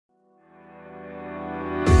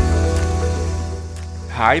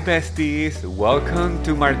Hi, besties. Welcome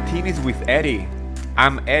to Martinis with Eddie.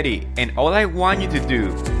 I'm Eddie, and all I want you to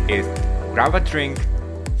do is grab a drink,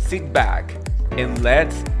 sit back, and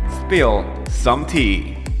let's spill some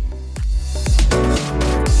tea.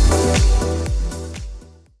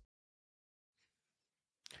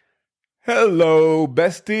 Hello,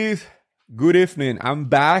 besties. Good evening. I'm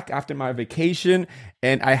back after my vacation,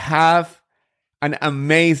 and I have an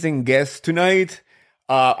amazing guest tonight.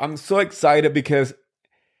 I'm so excited because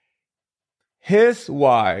his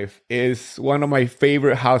wife is one of my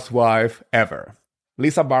favorite housewives ever.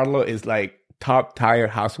 Lisa Barlow is like top tier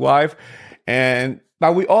housewife,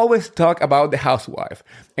 but we always talk about the housewife,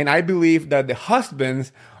 and I believe that the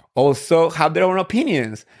husbands also have their own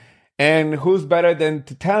opinions. And who's better than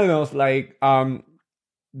to tell us the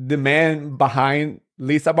man behind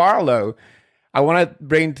Lisa Barlow? I want to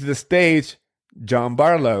bring to the stage John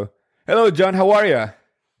Barlow. Hello, John. How are you?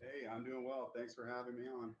 Hey, I'm doing well. Thanks for having me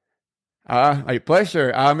on. My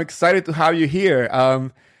pleasure. I'm excited to have you here.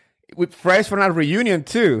 With fresh from our reunion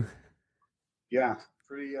too. Yeah,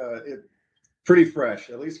 pretty fresh,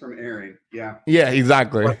 at least from airing. Yeah. Yeah,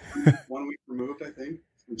 exactly. Like 1 week removed, I think,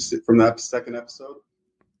 from that second episode.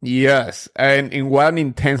 Yes, and in what an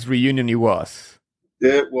intense reunion it was.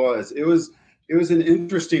 It was an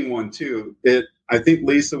interesting one too. I think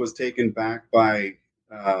Lisa was taken back by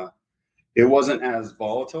it wasn't as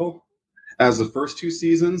volatile as the first two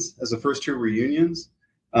seasons, as the first two reunions.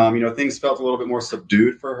 Things felt a little bit more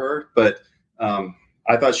subdued for her, but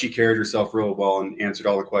I thought she carried herself real well and answered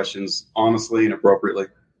all the questions honestly and appropriately.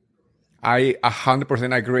 I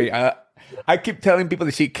 100% agree. I keep telling people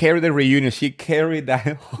that she carried the reunion. She carried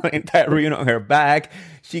that whole entire reunion on her back.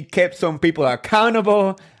 She kept some people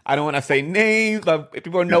accountable. I don't want to say names, but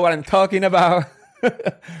people know what I'm talking about.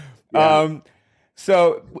 Yeah.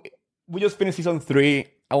 So we just finished season 3.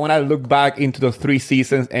 I want to look back into those 3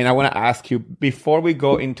 seasons, and I want to ask you, before we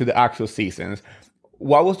go into the actual seasons,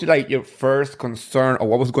 what was your first concern, or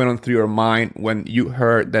what was going on through your mind when you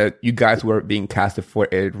heard that you guys were being casted for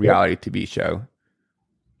a reality TV show?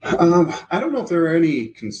 I don't know if there are any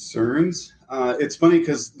concerns. It's funny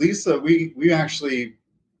because Lisa, we actually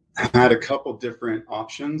had a couple different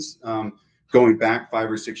options going back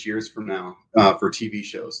 5 or 6 years from now for TV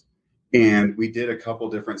shows. And we did a couple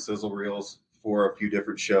different sizzle reels for a few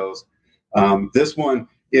different shows. This one,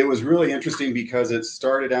 it was really interesting because it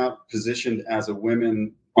started out positioned as a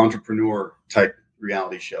women entrepreneur type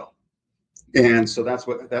reality show. And so that's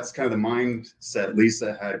kind of the mindset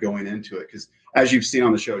Lisa had going into it. Because as you've seen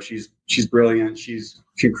on the show, she's brilliant. She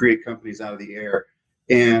can create companies out of the air.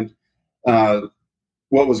 And it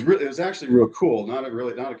was actually real cool. Not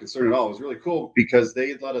a concern at all. It was really cool because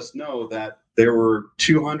they let us know that there were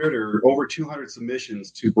 200 or over 200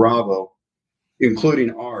 submissions to Bravo, including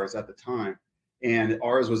ours at the time. And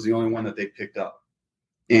ours was the only one that they picked up.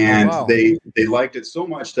 And wow. They liked it so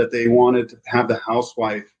much that they wanted to have the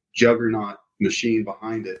housewife juggernaut machine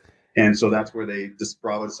behind it. And so that's where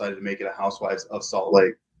Bravo decided to make it a Housewives of Salt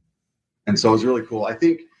Lake. And so it was really cool.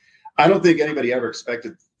 I don't think anybody ever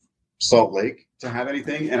expected Salt Lake to have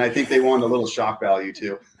anything. And I think they wanted a little shock value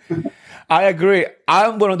too. I agree.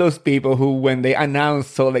 I'm one of those people who, when they announce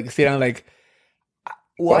Salt Lake City, I'm like,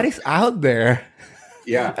 what is out there?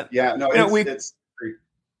 Yeah. No, it's great.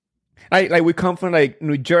 Like we come from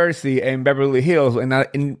New Jersey and Beverly Hills,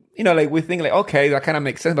 and we think okay, that kind of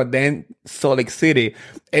makes sense, but then Salt Lake City,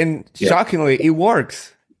 and shockingly, it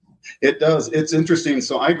works. It does. It's interesting.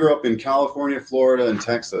 So I grew up in California, Florida, and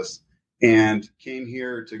Texas, and came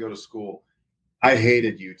here to go to school. I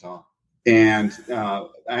hated Utah, and I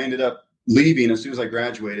ended up leaving as soon as I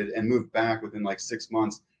graduated and moved back within 6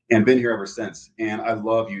 months, and been here ever since. And I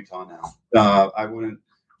love Utah now. I wouldn't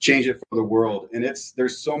change it for the world. And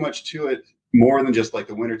there's so much to it, more than just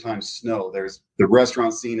the wintertime snow. There's the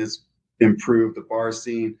restaurant scene is improved, the bar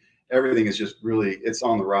scene, everything is just really, it's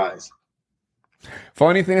on the rise.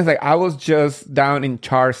 Funny thing is, I was just down in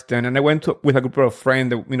Charleston, and I went with a group of friends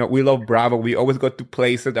that, we love Bravo. We always go to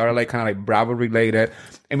places that are kind of Bravo related.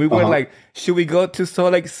 And we were should we go to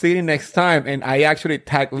Salt Lake City next time? And I actually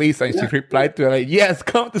tagged Lisa, and she replied to her yes,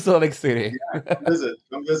 come to Salt Lake City. Yeah,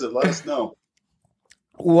 come visit, let us know.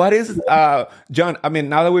 What is, John,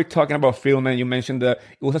 now that we're talking about filming, you mentioned that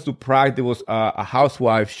it was a surprise, it was a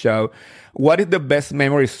housewife show. What is the best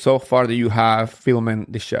memory so far that you have filming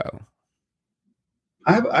the show?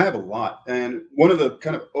 I have a lot. And one of the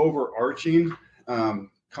kind of overarching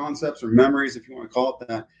concepts or memories, if you want to call it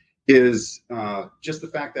that, is just the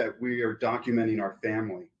fact that we are documenting our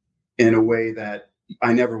family in a way that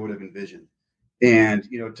I never would have envisioned. And,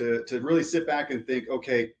 to really sit back and think,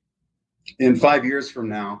 okay, in 5 years from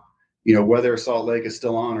now, whether Salt Lake is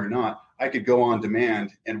still on or not, I could go on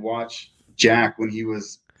demand and watch Jack when he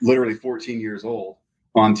was literally 14 years old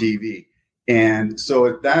on TV. And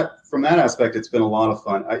so from that aspect, it's been a lot of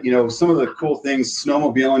fun. Some of the cool things,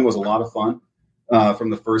 snowmobiling was a lot of fun from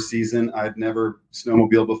the first season. I'd never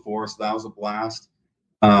snowmobiled before, so that was a blast.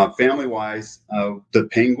 Family-wise, the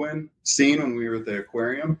penguin scene when we were at the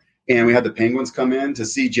aquarium, and we had the penguins come in to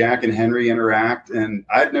see Jack and Henry interact, and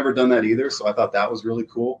I'd never done that either, so I thought that was really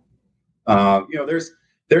cool.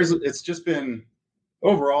 It's just been,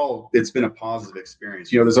 overall, it's been a positive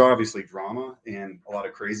experience. There's obviously drama and a lot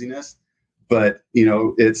of craziness, but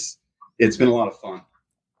it's been a lot of fun.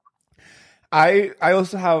 I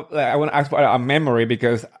also have, I want to ask about a memory,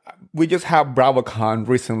 because we just had BravoCon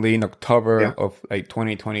recently in October of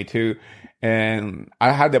 2022, and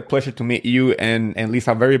I had the pleasure to meet you and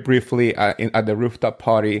Lisa very briefly at the rooftop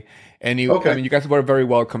party. And you guys were very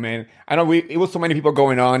welcoming. I know it was so many people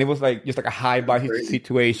going on. It was just like a high vibe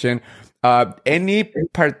situation. Any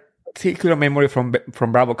particular memory from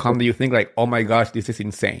BravoCon that you think like, oh my gosh, this is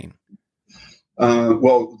insane?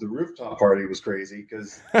 Well, the rooftop party was crazy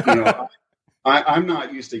because I'm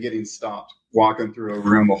not used to getting stopped walking through a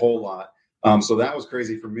room a whole lot. So that was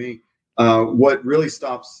crazy for me. What really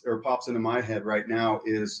pops into my head right now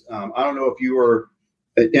is, I don't know if you were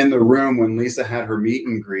in the room when Lisa had her meet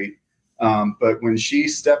and greet, but when she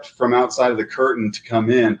stepped from outside of the curtain to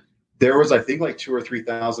come in, there was, I think, like 2,000 or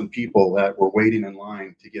 3,000 people that were waiting in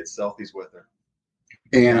line to get selfies with her.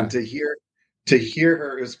 And to hear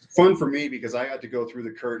her, it was fun for me because I had to go through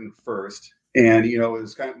the curtain first. And, it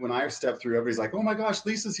was kind of, when I stepped through, everybody's like, oh my gosh,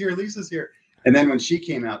 Lisa's here. And then when she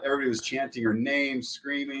came out, everybody was chanting her name,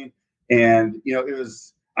 screaming. And,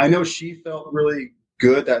 I know she felt really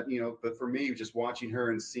good that, but for me, just watching her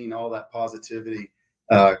and seeing all that positivity,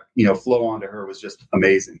 flow onto her was just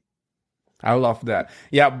amazing. I love that.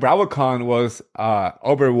 Yeah, BravoCon was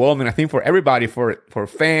overwhelming, I think, for everybody, for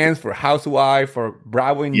fans, for housewives, for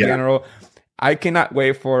Bravo in general. I cannot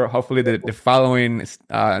wait for hopefully the following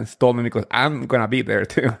installment, because I'm going to be there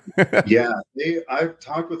too. I've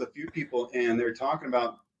talked with a few people, and they're talking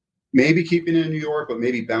about maybe keeping it in New York, but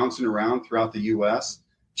maybe bouncing around throughout the U.S.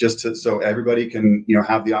 so everybody can,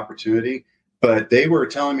 have the opportunity. But they were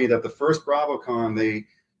telling me that the first BravoCon, they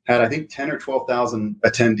had, I think, 10 or 12,000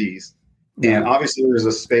 attendees. And obviously there's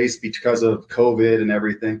a space because of COVID and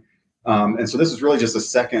everything. And so this is really just a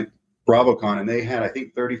second BravoCon, and they had, I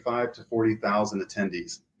think, 35 to 40,000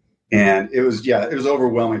 attendees. And it was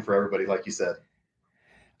overwhelming for everybody, like you said.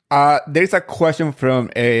 There's a question from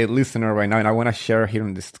a listener right now, and I want to share here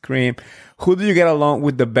on the screen. Who do you get along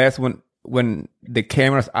with the best when the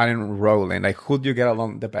cameras aren't rolling? Like, who do you get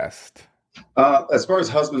along the best? As far as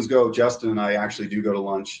husbands go, Justin and I actually do go to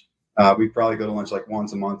lunch. We probably go to lunch like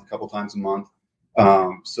once a month, a couple times a month.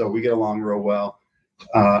 So we get along real well.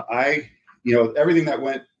 Everything that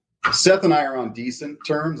went, Seth and I are on decent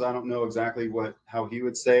terms. I don't know exactly how he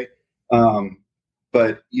would say.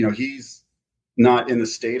 But he's not in the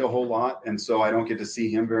state a whole lot. And so I don't get to see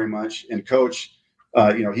him very much. And Coach,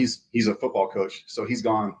 he's a football coach, so he's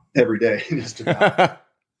gone every day just about.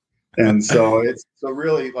 And so it's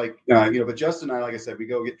really like, but Justin and I, like I said, we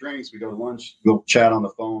go get drinks, we go to lunch, we'll chat on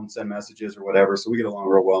the phone, send messages or whatever. So we get along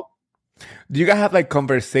real well. Do you guys have like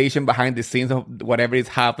conversation behind the scenes of whatever is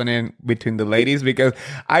happening between the ladies? Because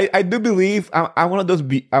I do believe I'm one of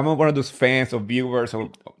those fans or viewers or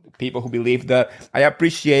people who believe that I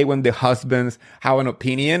appreciate when the husbands have an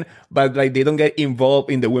opinion, but like they don't get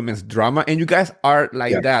involved in the women's drama. And you guys are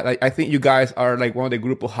like that. Like, I think you guys are like one of the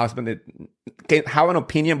group of husbands that can have an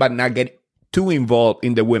opinion, but not get too involved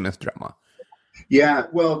in the women's drama. Yeah.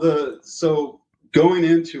 Well, so going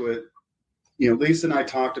into it, Lisa and I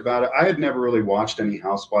talked about it. I had never really watched any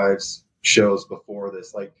Housewives shows before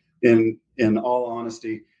this. Like in all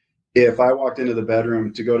honesty, if I walked into the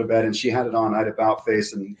bedroom to go to bed and she had it on, I'd about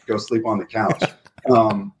face and go sleep on the couch.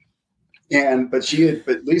 But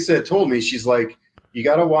Lisa had told me, she's like, you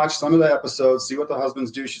got to watch some of the episodes, see what the husbands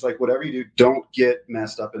do. She's like, whatever you do, don't get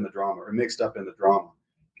messed up in the drama or mixed up in the drama.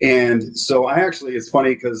 And so it's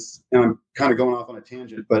funny because I'm kind of going off on a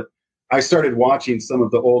tangent, but I started watching some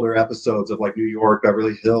of the older episodes of like New York,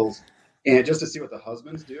 Beverly Hills, and just to see what the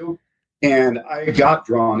husbands do. And I got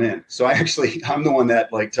drawn in. So I'm the one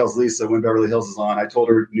that like tells Lisa when Beverly Hills is on. I told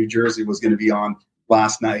her New Jersey was going to be on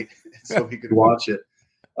last night so we could watch it.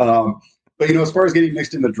 But as far as getting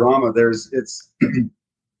mixed in the drama, the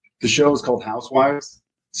show is called Housewives.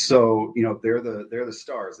 So, they're the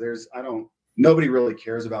stars. Nobody really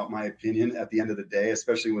cares about my opinion at the end of the day,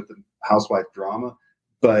 especially with the housewife drama.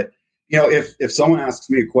 But if someone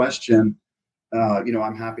asks me a question,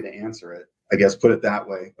 I'm happy to answer it, I guess, put it that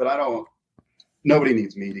way. But nobody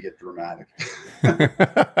needs me to get dramatic.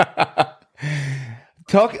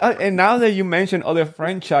 And now that you mentioned other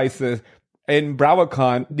franchises in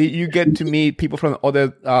BravoCon, did you get to meet people from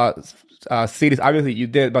other cities? Obviously you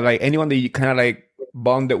did, but like anyone that you kind of like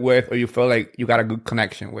bonded with, or you feel like you got a good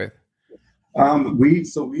connection with?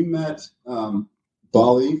 We met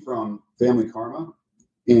Bali from Family Karma,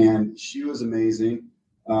 and she was amazing.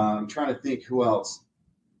 I'm trying to think who else.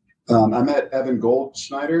 I met Evan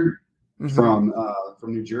Goldschneider from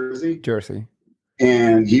New Jersey.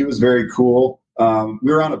 And he was very cool.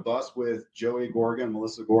 We were on a bus with Joey Gorga and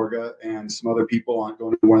Melissa Gorga and some other people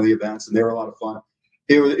going to one of the events, and they were a lot of fun.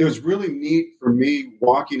 It was really neat for me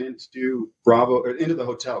walking into the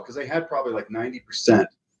hotel, because they had probably like 90%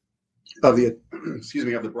 of the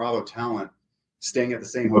of the Bravo talent staying at the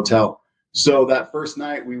same hotel. So that first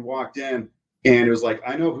night we walked in, and it was like,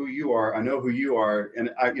 I know who you are, and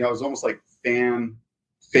I was almost like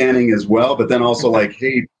fanning as well, but then also like,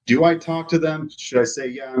 hey, do I talk to them? Should I say,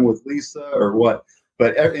 yeah, I'm with Lisa or what?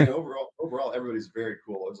 But overall, everybody's very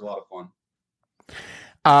cool. It was a lot of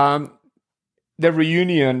fun. The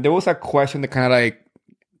reunion, there was a question that kind of like,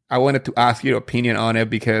 I wanted to ask your opinion on it,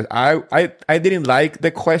 because I didn't like the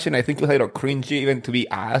question. I think it was a little cringy even to be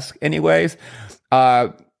asked anyways.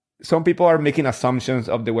 Some people are making assumptions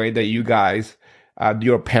of the way that you guys do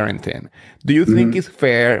your parenting. Do you think it's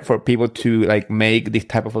fair for people to like make this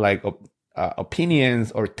type of like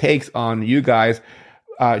opinions or takes on you guys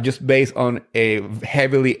just based on a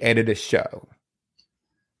heavily edited show?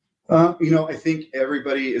 I think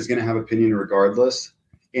everybody is going to have opinion regardless,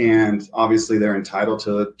 and obviously they're entitled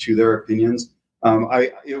to their opinions.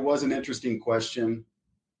 It was an interesting question.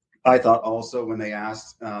 I thought also when they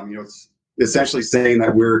asked, it's essentially saying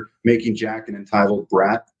that we're making Jack an entitled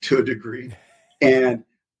brat to a degree, and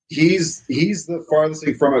he's the farthest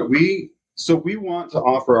thing from it. We want to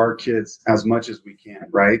offer our kids as much as we can,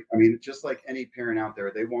 right? I mean, just like any parent out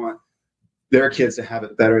there, they want their kids to have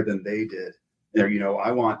it better than they did.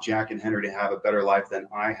 I want Jack and Henry to have a better life than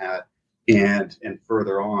I had, and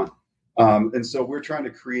further on. And so we're trying to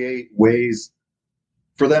create ways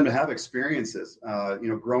for them to have experiences.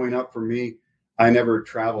 Growing up for me, I never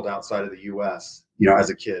traveled outside of the U.S., as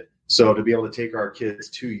a kid. So to be able to take our kids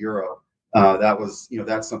to Europe,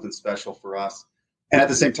 that's something special for us. And at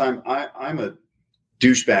the same time, I'm a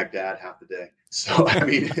douchebag dad half the day. So, I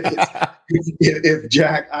mean, if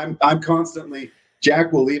Jack, I'm constantly,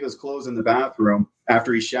 Jack will leave his clothes in the bathroom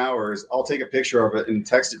after he showers. I'll take a picture of it and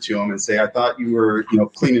text it to him and say, I thought you were,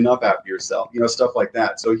 cleaning up after yourself, stuff like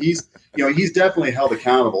that. So he's definitely held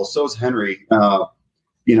accountable. So is Henry. So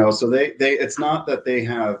it's not that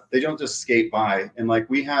they don't just skate by. And like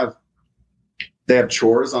they have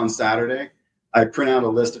chores on Saturday. I print out a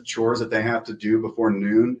list of chores that they have to do before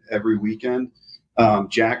noon every weekend.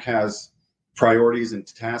 Jack has priorities and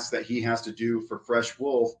tasks that he has to do for Fresh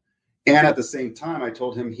Wolf. And at the same time, I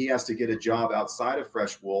told him he has to get a job outside of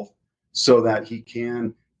Fresh Wolf so that he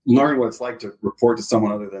can learn what it's like to report to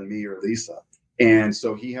someone other than me or Lisa. And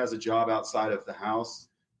so he has a job outside of the house.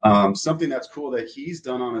 Something that's cool that he's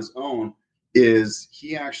done on his own is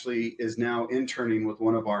he actually is now interning with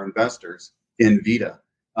one of our investors in Vida,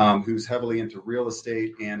 who's heavily into real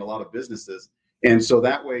estate and a lot of businesses. And so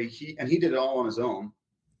that way he did it all on his own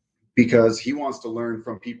because he wants to learn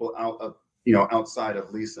from people outside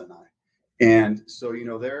of Lisa and I. And so,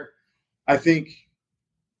 I think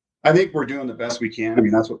we're doing the best we can. I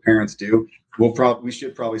mean, that's what parents do. We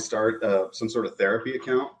should probably start some sort of therapy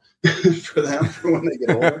account for them for when they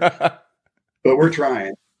get older, but we're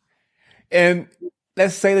trying. And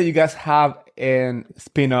let's say that you guys have a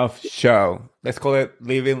spin-off show. Let's call it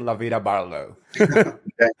Living La Vida Barlow. Okay.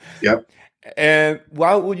 Yep. And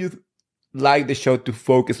what would you like the show to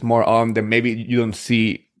focus more on than maybe you don't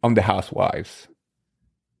see on the housewives?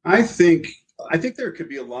 I think there could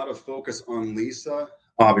be a lot of focus on Lisa,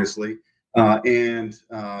 obviously, and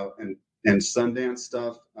Sundance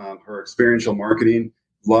stuff, her experiential marketing,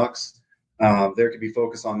 Lux. There could be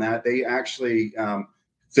focus on that. They actually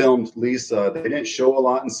filmed Lisa. They didn't show a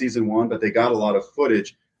lot in season 1, but they got a lot of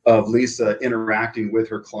footage of Lisa interacting with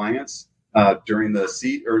her clients during during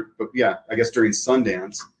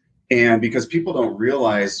Sundance. And because people don't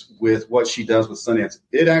realize with what she does with Sundance,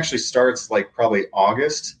 it actually starts like probably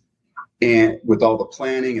August, and with all the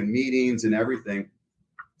planning and meetings and everything.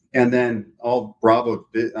 And then all Bravo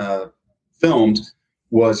filmed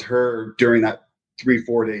was her during that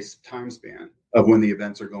 3-4 days time span of when the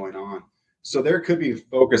events are going on. So there could be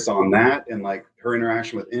focus on that and like her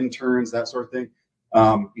interaction with interns, that sort of thing.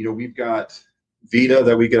 We've got Vida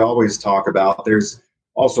that we could always talk about. There's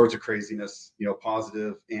all sorts of craziness,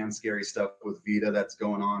 positive and scary stuff with Vida that's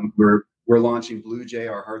going on. We're launching Blue Jay,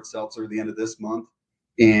 our hard seltzer, at the end of this month,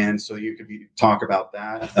 and so you could talk about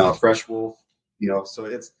that. Fresh Wolf, so I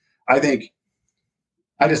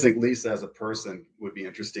just think Lisa as a person would be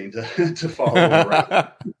interesting to follow around.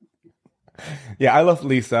 Yeah, I love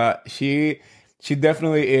Lisa. She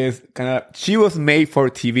definitely is she was made for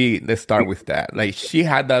TV. Let's start with that. Like, she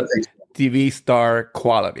had that TV star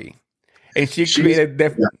quality, and she created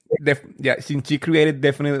she created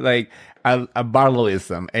definitely like a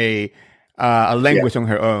Barlowism, a language on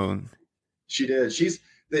her own. She did. She's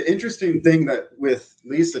the interesting thing that with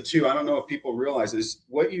Lisa too. I don't know if people realize is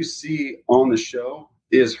what you see on the show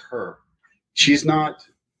is her. She's not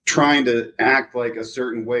trying to act like a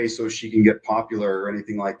certain way so she can get popular or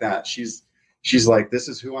anything like that. She's like, this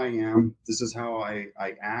is who I am. This is how I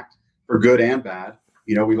act, for good and bad.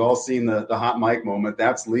 We've all seen the hot mic moment.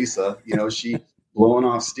 That's Lisa. She was blowing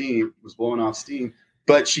off steam,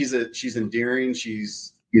 but she's endearing.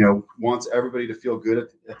 She's, wants everybody to feel good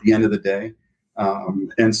at the end of the day.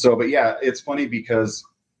 But yeah, it's funny because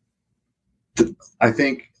I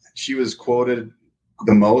think she was quoted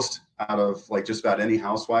the most out of like just about any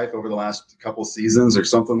housewife over the last couple seasons or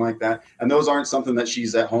something like that. And those aren't something that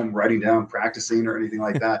she's at home writing down, practicing or anything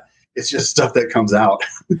like that. It's just stuff that comes out.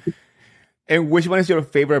 And which one is your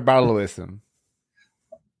favorite Barlowism?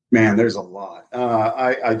 Man, there's a lot.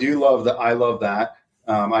 I do love the I love that.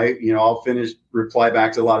 I'll reply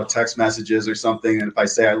back to a lot of text messages or something. And if I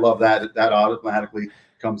say I love that, that automatically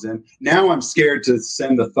comes in. Now I'm scared to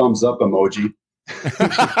send the thumbs up emoji.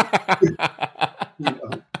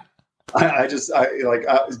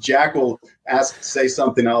 Jack will say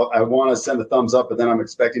something. I want to send a thumbs up, but then I'm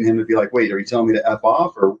expecting him to be like, wait, are you telling me to F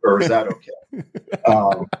off or is that okay?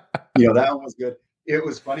 That one was good. It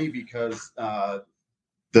was funny because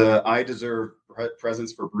the I deserve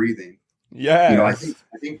presents for breathing. Yeah. I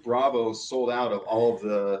think Bravo sold out of all of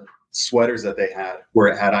the sweaters that they had where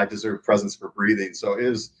it had I deserve presents for breathing. So it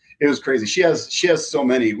was crazy. She has so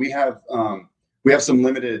many. We have some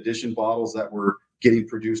limited edition bottles that we're getting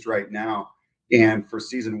produced right now, and for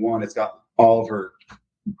season 1 it's got all of her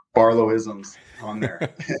Barlowisms on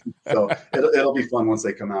there. So it'll be fun once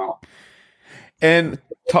they come out. And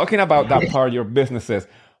talking about that part of your businesses,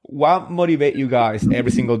 what motivate you guys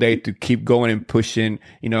every single day to keep going and pushing,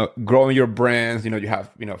 growing your brands? You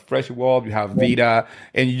have, Fresh Wolf, you have Vida,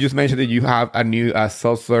 and you just mentioned that you have a new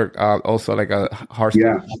seltzer, also like a hard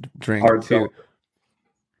drink too.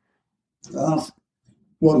 What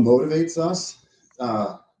motivates us?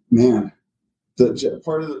 Man, the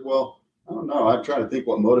part of it, well, I don't know. I'm trying to think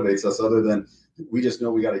what motivates us other than we just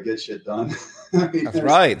know we got to get shit done. That's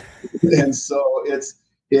right. And so it's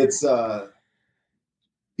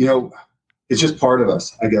just part of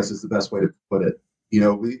us, I guess is the best way to put it.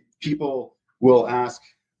 People will ask,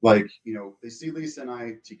 like, they see Lisa and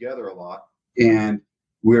I together a lot, and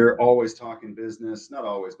we're always talking business, not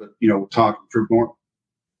always, but, talk for more,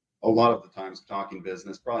 a lot of the times talking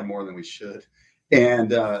business, probably more than we should. And,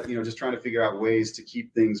 just trying to figure out ways to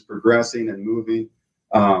keep things progressing and moving.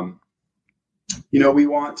 We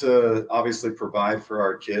want to obviously provide for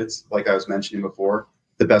our kids, like I was mentioning before,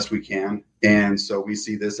 the best we can. And so we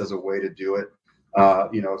see this as a way to do it.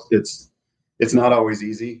 It's not always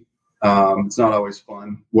easy. It's not always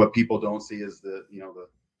fun. What people don't see is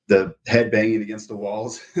the head banging against the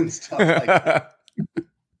walls and stuff like that.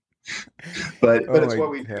 But it's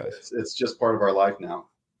what we do. It's just part of our life now.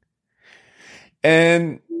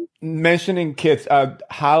 And mentioning kids,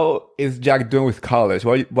 how is Jack doing with college?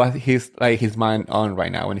 What his mind on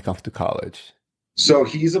right now when it comes to college? So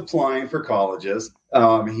he's applying for colleges.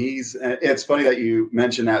 It's funny that you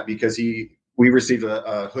mentioned that because we received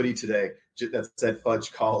a hoodie today that said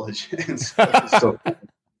Fudge College, and so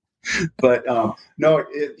but no,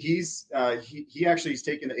 he actually is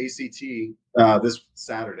taking the ACT this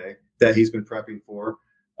Saturday that he's been prepping for,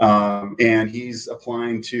 and he's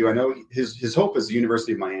applying to. I know his hope is the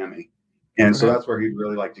University of Miami, and so that's where he'd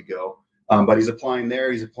really like to go. But he's applying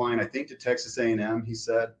there. He's applying, I think, to Texas A&M. He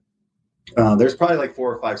said there's probably like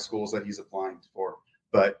 4 or 5 schools that he's applying for.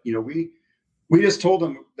 But we just told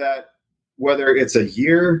him that whether it's a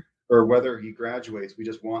year or whether he graduates, we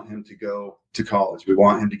just want him to go to college. We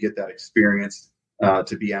want him to get that experience,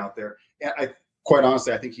 to be out there. And quite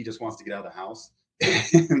honestly, I think he just wants to get out of the house.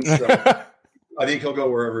 And so I think he'll go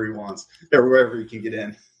wherever he wants, or wherever he can get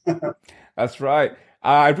in. That's right.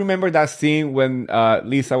 I remember that scene when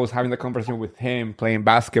Lisa was having the conversation with him playing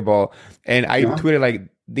basketball, and I tweeted like,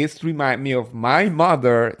 this reminds me of my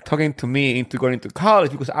mother talking to me into going to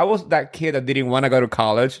college, because I was that kid that didn't want to go to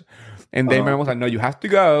college. And then my mom was like, no, you have to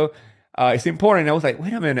go. it's important. And I was like,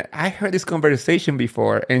 wait a minute, I heard this conversation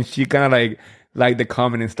before, and she kind of like the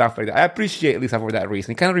comment and stuff like that. I appreciate Lisa for that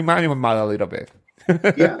reason. It kind of reminded me of Mala a little bit.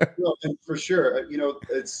 Yeah, well, and for sure.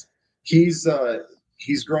 It's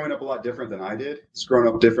he's growing up a lot different than I did. He's grown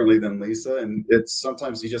up differently than Lisa, and it's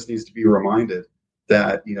sometimes he just needs to be reminded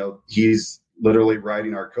that he's literally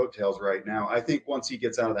riding our coattails right now. I think once he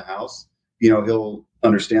gets out of the house, he'll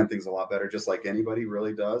understand things a lot better, just like anybody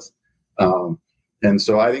really does. And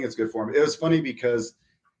so I think it's good for him. It was funny because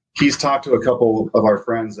he's talked to a couple of our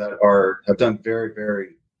friends that have done very, very,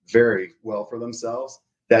 very well for themselves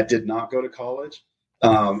that did not go to college.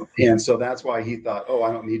 And so that's why he thought, oh,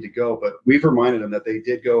 I don't need to go. But we've reminded him that they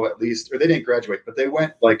did go at least, or they didn't graduate, but they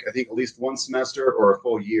went I think at least one semester or a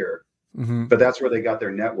full year. Mm-hmm. But that's where they got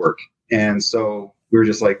their network. And so we were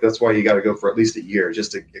just like, that's why you got to go for at least a year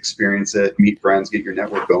just to experience it, meet friends, get your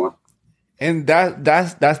network going. And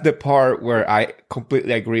that's the part where I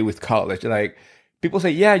completely agree with college. Like people say,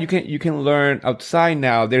 yeah, you can learn outside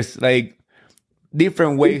now. There's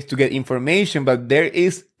different ways to get information, but there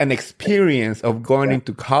is an experience of going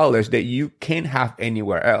into college that you can't have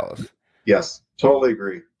anywhere else. Yes, totally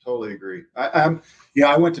agree. I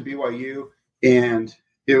went to BYU, and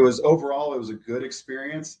it was a good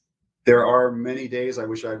experience. There are many days I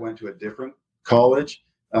wish I went to a different college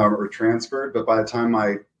or transferred, but by the time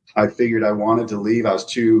I figured I wanted to leave, I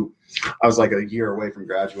was like a year away from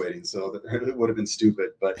graduating, so it would have been stupid,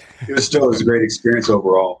 but it was a great experience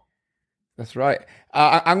overall. That's right.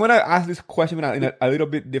 I'm going to ask this question in a little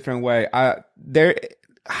bit different way.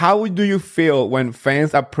 How do you feel when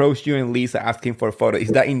fans approach you and Lisa asking for photos? Is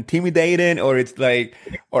that intimidating, or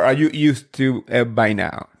or are you used to it by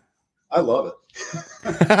now? I love it.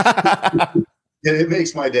 It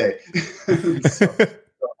makes my day. So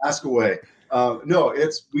ask away. No,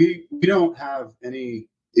 we don't have any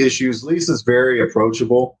issues. Lisa's very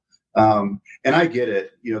approachable. And I get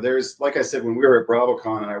it. There's, like I said, when we were at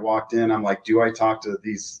BravoCon and I walked in, I'm like, do I talk to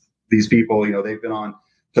these people? They've been on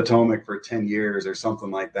Potomac for 10 years or something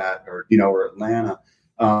like that, or Atlanta.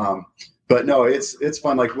 But no, it's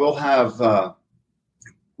fun. Like we'll have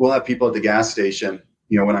people at the gas station,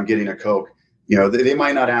 when I'm getting a Coke, they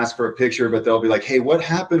might not ask for a picture, but they'll be like, hey, what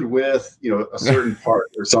happened with, a certain part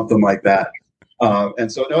or something like that. And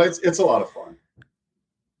so, no, it's a lot of fun.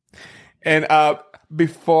 And,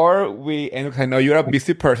 before we end, I know you're a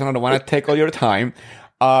busy person. I don't want to take all your time.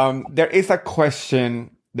 There is a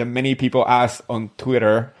question that many people ask on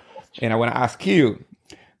Twitter, and I want to ask you: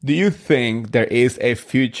 do you think there is a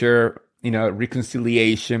future,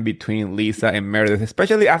 reconciliation between Lisa and Meredith,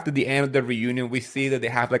 especially after the end of the reunion? We see that they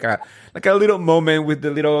have like a little moment with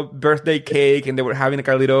the little birthday cake, and they were having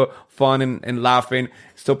a little fun and laughing.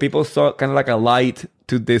 So people saw kind of like a light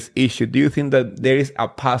to this issue. Do you think that there is a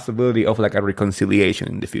possibility of a reconciliation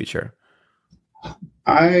in the future?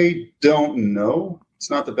 I don't know. It's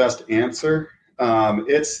not the best answer.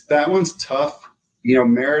 That one's tough.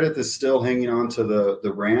 Meredith is still hanging on to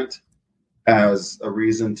the rant as a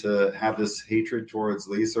reason to have this hatred towards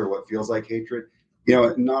Lisa, or what feels like hatred.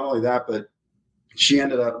 Not only that, but she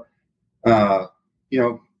ended up,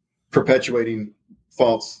 perpetuating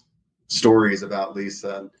false stories about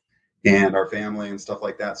Lisa and our family and stuff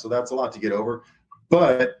like that. So that's a lot to get over.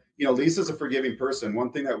 But, Lisa's a forgiving person.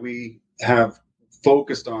 One thing that we have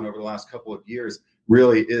focused on over the last couple of years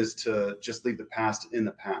really is to just leave the past in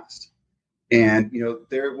the past. And,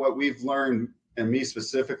 what we've learned, and me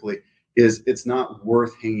specifically, is it's not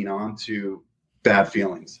worth hanging on to bad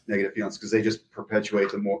feelings, negative feelings, because they just perpetuate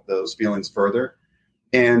those feelings further.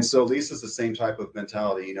 And so Lisa's the same type of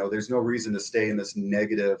mentality. There's no reason to stay in this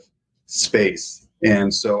negative space.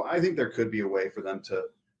 And so I think there could be a way for them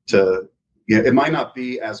to it might not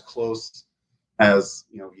be as close as,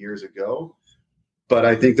 years ago, but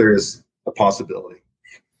I think there is a possibility.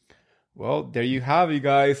 Well, there you have it,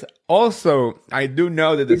 guys. Also, I do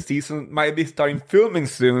know that the season might be starting filming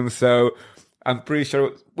soon, so I'm pretty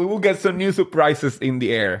sure we will get some new surprises in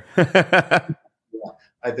the air. Yeah,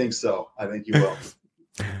 I think so. I think you will.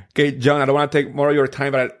 Okay, John, I don't want to take more of your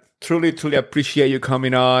time, but I truly, truly appreciate you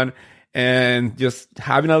coming on and just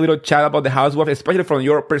having a little chat about the housewife, especially from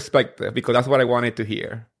your perspective, because that's what I wanted to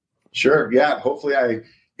hear. Sure. Yeah. Hopefully I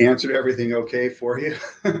answered everything okay for you.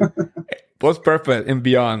 It was perfect and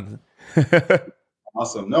beyond.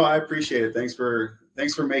 Awesome. No, I appreciate it. Thanks for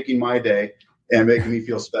making my day and making me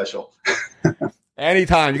feel special.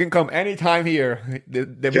 Anytime. You can come anytime here. The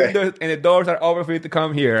windows and the doors are open for you to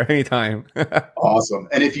come here anytime. Awesome.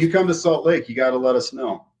 And if you come to Salt Lake, you got to let us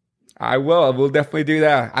know. I will. I will definitely do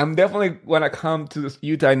that. I'm definitely, when I come to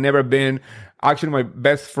Utah, I've never been. Actually, my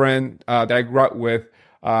best friend that I grew up with,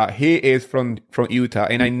 He is from Utah,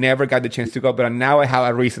 and I never got the chance to go, but now I have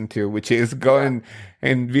a reason to, which is go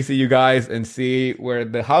and visit you guys and see where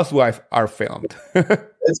the housewives are filmed.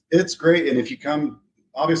 It's great, and if you come,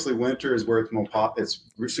 obviously winter is where it's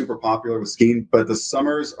super popular with skiing, but the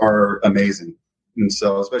summers are amazing. And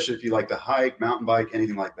so, especially if you like to hike, mountain bike,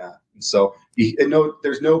 anything like that. And so,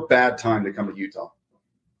 there's no bad time to come to Utah.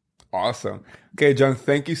 Awesome. Okay, John,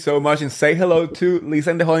 thank you so much. And say hello to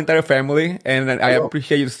Lisa and the whole entire family. And I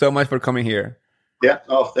appreciate you so much for coming here. Yeah.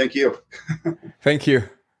 Oh, thank you. Thank you.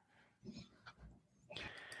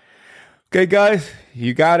 Okay, guys,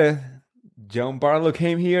 you got it. John Barlow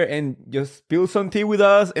came here and just spilled some tea with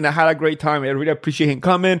us, and I had a great time. I really appreciate him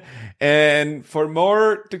coming, and for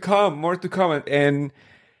more to come. And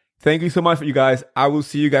thank you so much for you guys. I will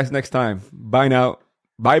see you guys next time. Bye now.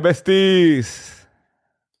 Bye, besties.